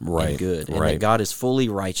just Right, and good, and right. that God is fully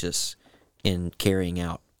righteous in carrying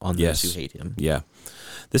out on Yes. those who hate Him. Yeah.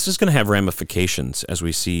 This is going to have ramifications as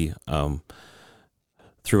we see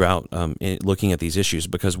throughout looking at these issues,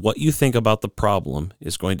 because what you think about the problem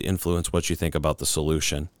is going to influence what you think about the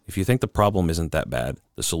solution. If you think the problem isn't that bad,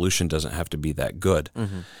 the solution doesn't have to be that good.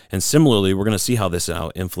 And similarly, we're going to see how this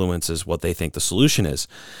now influences what they think the solution is.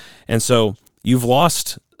 And so you've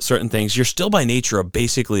lost certain things. You're still by nature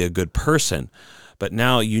basically a good person, but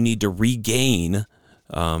now you need to regain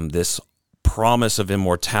this promise of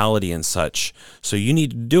immortality and such. So you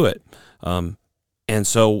need to do it. And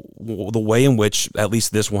so the way in which at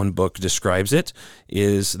least this one book describes it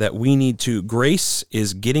is that grace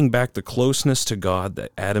is getting back the closeness to God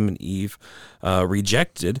that Adam and Eve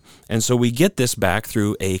rejected. And so we get this back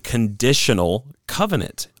through a conditional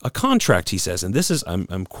covenant, a contract, he says. And this is,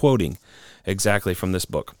 I'm quoting exactly from this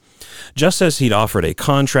book. Just as he'd offered a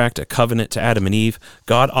contract, a covenant to Adam and Eve,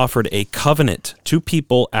 God offered a covenant to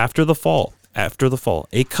people after the fall,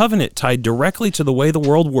 a covenant tied directly to the way the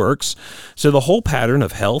world works, to the whole pattern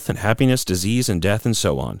of health and happiness, disease and death, and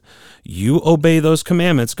so on. You obey those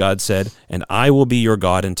commandments, God said, and I will be your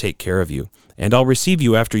God and take care of you, and I'll receive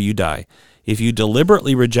you after you die. If you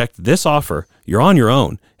deliberately reject this offer, you're on your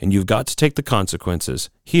own, and you've got to take the consequences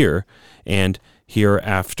here and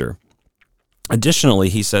hereafter. Additionally,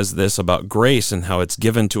 he says this about grace and how it's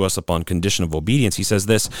given to us upon condition of obedience. He says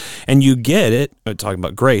this, and you get it, talking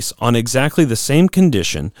about grace, on exactly the same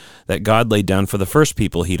condition that God laid down for the first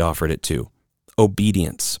people he'd offered it to,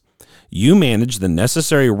 obedience. You manage the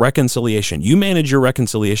necessary reconciliation. You manage your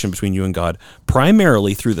reconciliation between you and God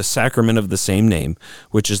primarily through the sacrament of the same name,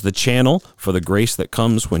 which is the channel for the grace that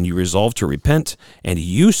comes when you resolve to repent, and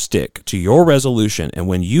you stick to your resolution, and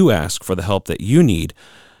when you ask for the help that you need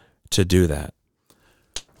to do that.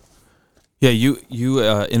 Yeah, you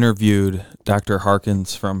interviewed Dr.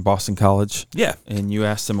 Harkins from Boston College. Yeah. And you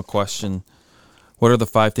asked him a question. What are the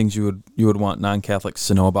 5 things you would want non-Catholics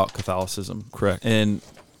to know about Catholicism? Correct. And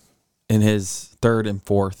in his 3rd and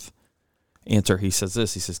 4th answer, he says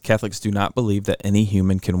this. He says, Catholics do not believe that any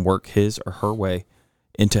human can work his or her way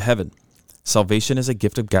into heaven. Salvation is a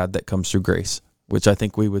gift of God that comes through grace, which I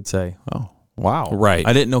think we would say, oh, wow. Right.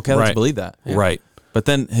 I didn't know Catholics Right. believe that. Right. But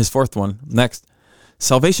then his 4th one, next.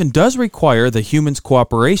 Salvation does require the human's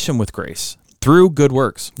cooperation with grace through good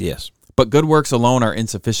works. Yes. But good works alone are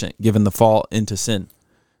insufficient given the fall into sin.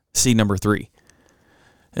 See number 3.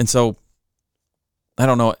 And so, I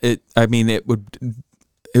don't know. It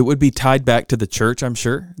would be tied back to the church, I'm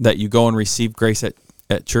sure, that you go and receive grace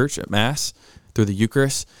at church, at Mass, through the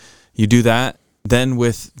Eucharist. You do that. Then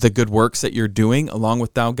with the good works that you're doing, along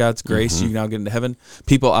with now God's grace, you now get into heaven.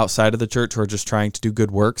 People outside of the church who are just trying to do good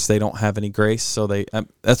works, they don't have any grace, so they.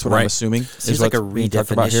 That's what I'm assuming. Seems like a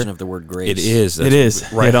redefinition of the word grace. It is. It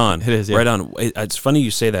is. Right Yeah, on. it is, yeah. Right on. It's funny you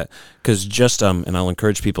say that, because just and I'll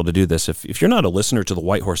encourage people to do this. If you're not a listener to the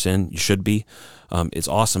White Horse Inn, you should be. It's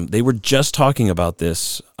awesome. They were just talking about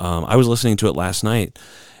this. I was listening to it last night,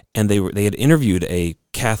 and they had interviewed a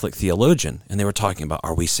Catholic theologian, and they were talking about,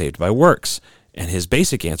 are we saved by works? And his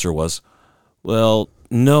basic answer was, well,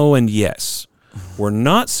 no and yes. We're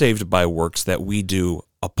not saved by works that we do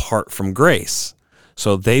apart from grace.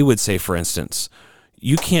 So they would say, for instance,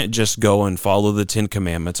 you can't just go and follow the 10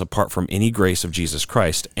 Commandments apart from any grace of Jesus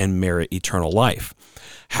Christ and merit eternal life.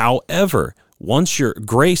 However, once your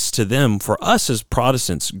grace to them, for us as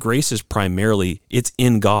Protestants, grace is primarily, it's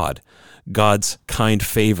in God, God's kind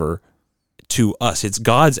favor to us. It's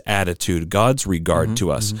God's attitude, God's regard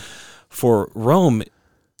to us. For Rome,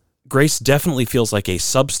 grace definitely feels like a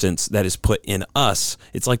substance that is put in us.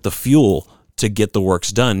 It's like the fuel to get the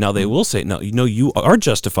works done. Now they will say, no, you are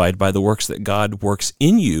justified by the works that God works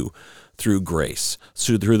in you through grace,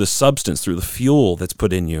 through the substance, through the fuel that's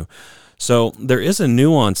put in you. So there is a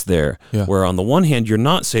nuance there where on the one hand, you're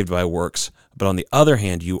not saved by works, but on the other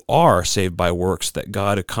hand, you are saved by works that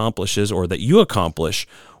God accomplishes or that you accomplish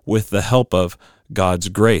with the help of God's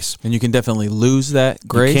grace. And you can definitely lose that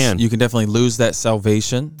grace. You can definitely lose that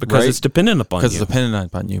salvation. Because it's dependent upon you. Because it's dependent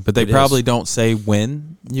upon you. But they probably don't say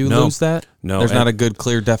when you lose that. No. There's not a good,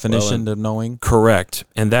 clear definition to knowing. Correct.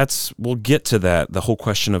 And we'll get to that, the whole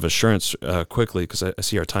question of assurance quickly, because I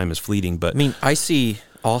see our time is fleeting. But I mean, I see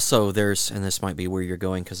also and this might be where you're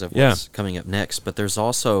going because of what's coming up next, but there's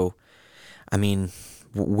also, I mean,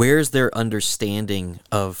 where's their understanding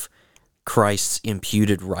of Christ's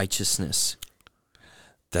imputed righteousness?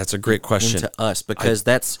 That's a great question. Into us, because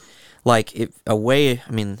that's like a way,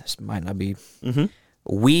 I mean, this might not be,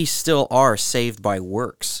 we still are saved by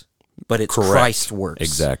works, but it's Correct. Christ's works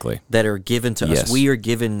Exactly. that are given to Yes. us. We are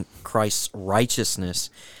given Christ's righteousness.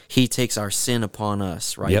 He takes our sin upon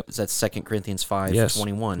us, right? Yep. That's 2 Corinthians 5, Yes.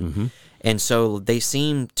 21. And so they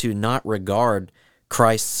seem to not regard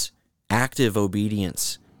Christ's active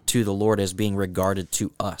obedience to the Lord as being regarded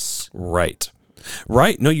to us. Right.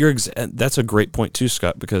 No, that's a great point too,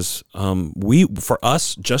 Scott, because for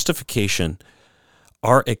us, justification,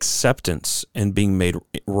 our acceptance and being made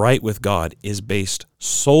right with God is based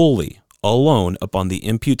solely alone upon the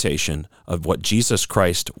imputation of what Jesus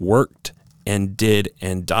Christ worked and did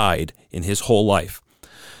and died in his whole life.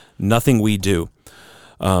 Nothing we do.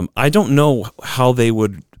 I don't know how they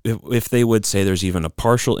would, if they would say there's even a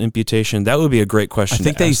partial imputation. That would be a great question. I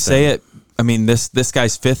think they say it. I mean, this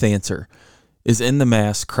guy's fifth answer is in the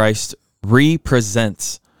Mass, Christ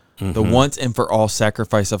represents the once and for all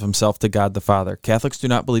sacrifice of himself to God the Father. Catholics do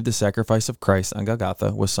not believe the sacrifice of Christ on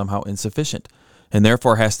Golgotha was somehow insufficient and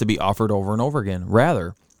therefore has to be offered over and over again.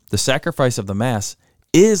 Rather, the sacrifice of the Mass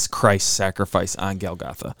is Christ's sacrifice on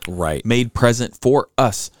Golgotha, Right. made present for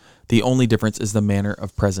us. The only difference is the manner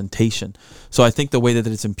of presentation. So I think the way that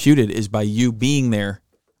it's imputed is by you being there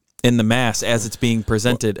in the Mass as it's being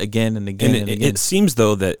presented again and again and again. It seems,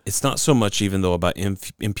 though, that it's not so much even though about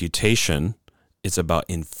imputation, it's about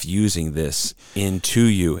infusing this into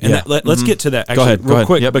you. And let's get to that actually real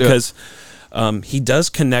quick, because he does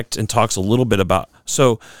connect and talks a little bit about,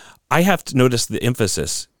 so I have to notice the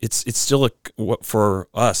emphasis. It's still for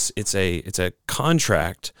us, it's a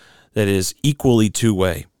contract that is equally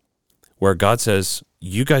two-way, where God says,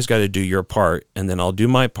 you guys got to do your part, and then I'll do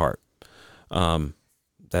my part.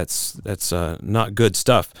 That's not good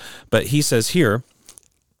stuff. But he says here,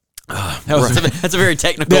 That's a very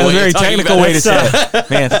technical way. Very technical way to say it,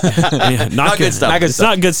 man. Not good stuff. It's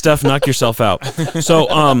not good stuff. Knock yourself out.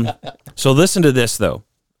 So listen to this though.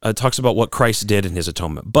 It talks about what Christ did in his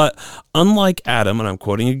atonement. But unlike Adam, and I'm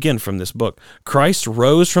quoting again from this book, Christ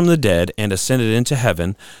rose from the dead and ascended into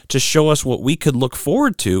heaven to show us what we could look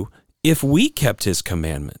forward to if we kept his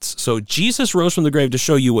commandments. So Jesus rose from the grave to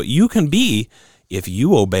show you what you can be if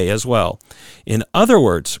you obey as well. In other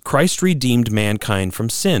words, Christ redeemed mankind from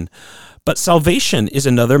sin. But salvation is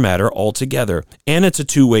another matter altogether, and it's a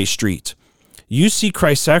two-way street. You see,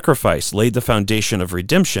 Christ's sacrifice laid the foundation of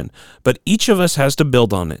redemption, but each of us has to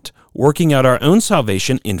build on it, working out our own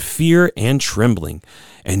salvation in fear and trembling.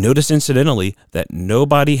 And notice, incidentally, that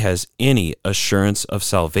nobody has any assurance of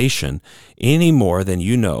salvation any more than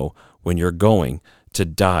you know when you're going to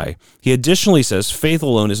die. He additionally says faith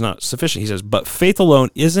alone is not sufficient. He says, but faith alone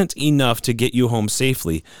isn't enough to get you home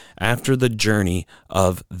safely after the journey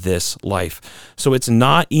of this life. So it's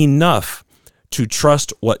not enough to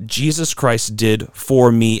trust what Jesus Christ did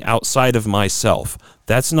for me outside of myself.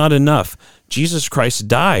 That's not enough. Jesus Christ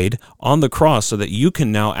died on the cross so that you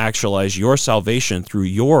can now actualize your salvation through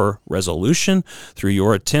your resolution, through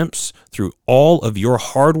your attempts, through all of your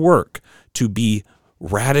hard work to be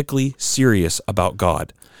radically serious about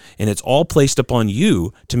God. And it's all placed upon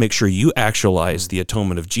you to make sure you actualize the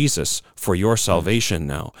atonement of Jesus for your salvation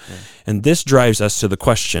now. And this drives us to the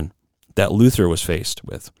question that Luther was faced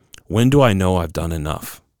with. When do I know I've done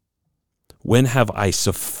enough? When have I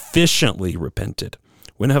sufficiently repented?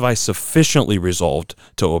 When have I sufficiently resolved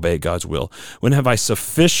to obey God's will? When have I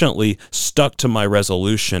sufficiently stuck to my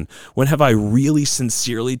resolution? When have I really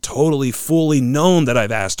sincerely, totally, fully known that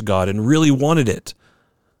I've asked God and really wanted it?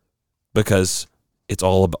 Because it's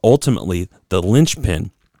all about, ultimately, the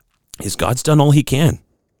linchpin is God's done all he can.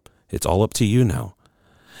 It's all up to you now.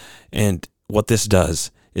 And what this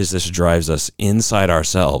does is this drives us inside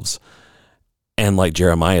ourselves. And like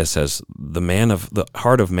Jeremiah says, the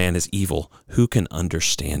heart of man is evil. Who can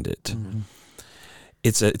understand it? Mm-hmm.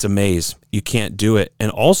 It's a maze. You can't do it.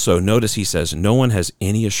 And also, notice he says, no one has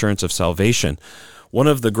any assurance of salvation. One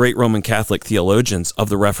of the great Roman Catholic theologians of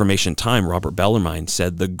the Reformation time, Robert Bellarmine,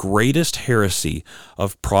 said the greatest heresy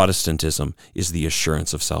of Protestantism is the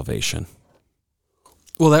assurance of salvation.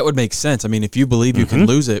 Well, that would make sense. I mean, if you believe you can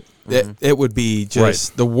lose it, it would be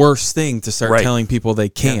just the worst thing to start telling people they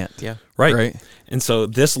can't. Yeah. Right. And so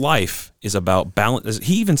this life is about balance.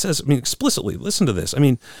 He even says, I mean, explicitly, listen to this. I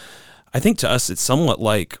mean, I think to us it's somewhat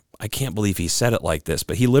like, I can't believe he said it like this,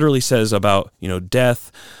 but he literally says about,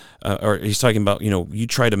 death, or he's talking about, you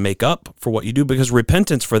try to make up for what you do, because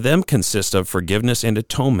repentance for them consists of forgiveness and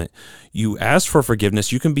atonement. You ask for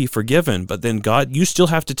forgiveness, you can be forgiven, but then God, you still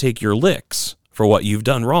have to take your licks for what you've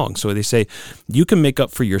done wrong. So they say you can make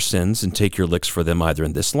up for your sins and take your licks for them either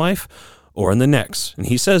in this life or in the next. And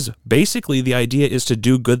he says basically the idea is to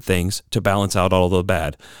do good things to balance out all the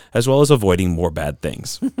bad, as well as avoiding more bad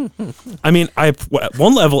things. I mean, at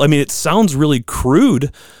one level, it sounds really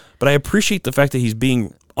crude, but I appreciate the fact that he's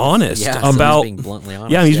being honest about. He's being bluntly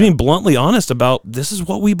honest. Yeah, he's being bluntly honest about this is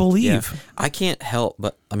what we believe. Yeah. I can't help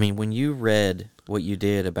but, when you read what you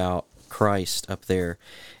did about Christ up there,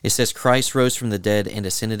 it says Christ rose from the dead and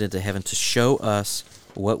ascended into heaven to show us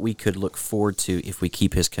what we could look forward to if we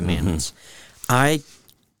keep his commandments. I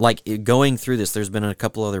like going through this. There's been a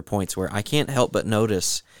couple other points where I can't help but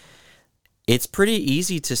notice it's pretty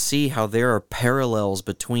easy to see how there are parallels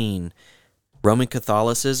between Roman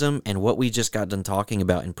Catholicism and what we just got done talking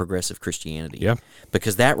about in progressive Christianity. Yeah.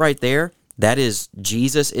 Because that right there, that is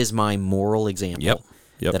Jesus is my moral example. Yep.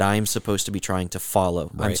 That I am supposed to be trying to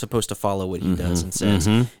follow. Right. I'm supposed to follow what he does and says.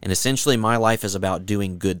 And essentially my life is about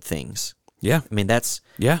doing good things. Yeah.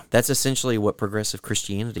 That's essentially what progressive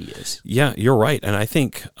Christianity is. Yeah, you're right. And I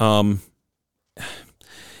think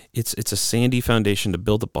it's a sandy foundation to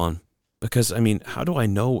build upon, because how do I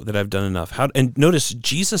know that I've done enough? And notice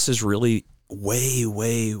Jesus is really way,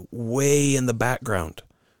 way, way in the background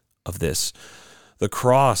of this. The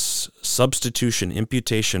cross, substitution,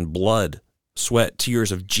 imputation, blood, sweat,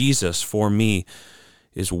 tears of Jesus for me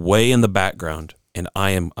is way in the background, and I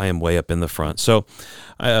am way up in the front. So,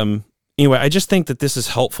 anyway, I just think that this is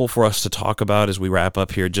helpful for us to talk about as we wrap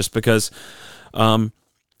up here, just because as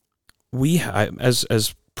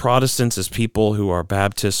Protestants, as people who are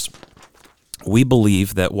Baptists, we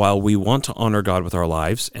believe that while we want to honor God with our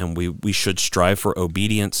lives, and we should strive for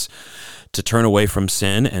obedience, to turn away from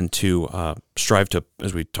sin, and to strive to,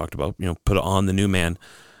 as we talked about, put on the new man,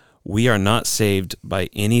 we are not saved by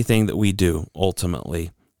anything that we do,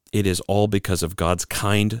 ultimately. It is all because of God's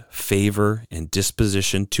kind favor and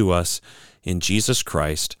disposition to us in Jesus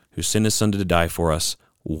Christ, who sent his Son to die for us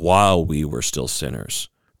while we were still sinners.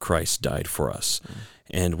 Christ died for us.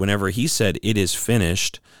 And whenever he said, "It is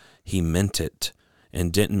finished," he meant it,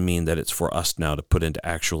 and didn't mean that it's for us now to put into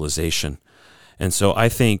actualization. And so I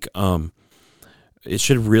think it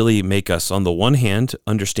should really make us, on the one hand,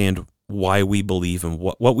 understand why we believe and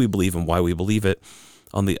what we believe and why we believe it.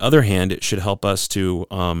 On the other hand, it should help us to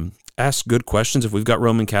ask good questions. If we've got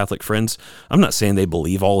Roman Catholic friends, I'm not saying they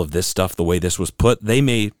believe all of this stuff the way this was put. They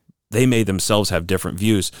may themselves have different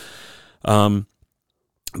views, but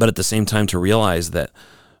at the same time, to realize that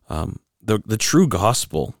the true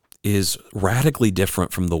gospel is radically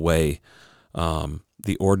different from the way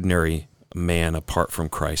the ordinary man apart from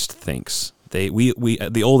Christ thinks.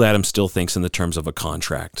 The old Adam still thinks in the terms of a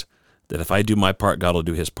contract, that if I do my part, God will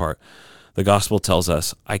do his part. The gospel tells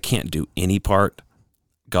us I can't do any part.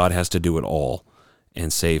 God has to do it all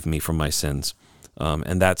and save me from my sins.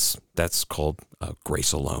 And that's called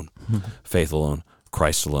grace alone, faith alone,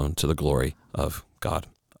 Christ alone, to the glory of God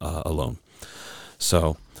alone.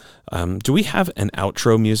 So do we have an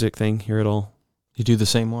outro music thing here at all? You do the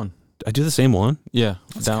same one. I do the same one? Yeah,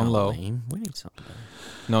 That's down kinda low. lame. We need something better.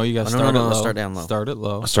 No, you got to No, start it low. start down low. Start it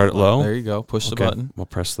low. Start it low? There you go. Push the button. We'll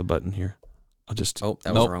press the button here. I'll just... Oh,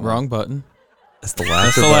 that was Nope, the wrong button. That's the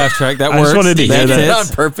That's the laugh track. That I works. just wanted to hear that. on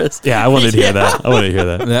purpose. Yeah, I wanted to hear that. I wanted to hear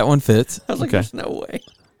that. That one fits. I was like, Okay. there's no way.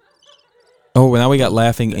 Oh, now we got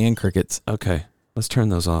laughing and crickets. Okay, let's turn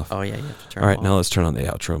those off. Oh, yeah, you have to turn All right, them now off. let's turn on the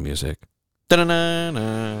outro music.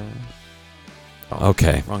 Da-da-da-da. Oh,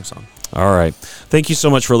 Okay. Wrong song. All right. Thank you so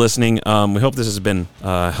much for listening. We hope this has been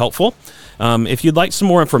helpful. If you'd like some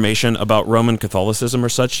more information about Roman Catholicism or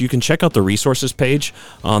such, you can check out the resources page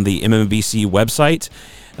on the MMBC website.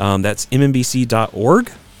 That's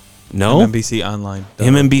mmbc.org. No? MMBC Online.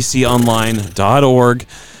 MMBConline.org.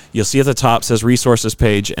 You'll see at the top says resources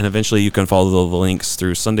page, and eventually you can follow the links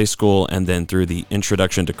through Sunday school and then through the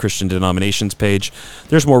Introduction to Christian Denominations page.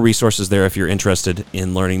 There's more resources there if you're interested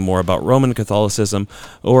in learning more about Roman Catholicism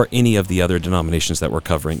or any of the other denominations that we're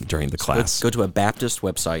covering during the class. Go to a Baptist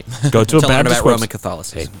website. Go to a to learn Baptist about Roman website.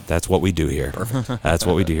 Catholicism. Hey, that's what we do here. That's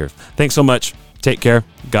what we do here. Thanks so much. Take care.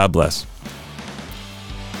 God bless.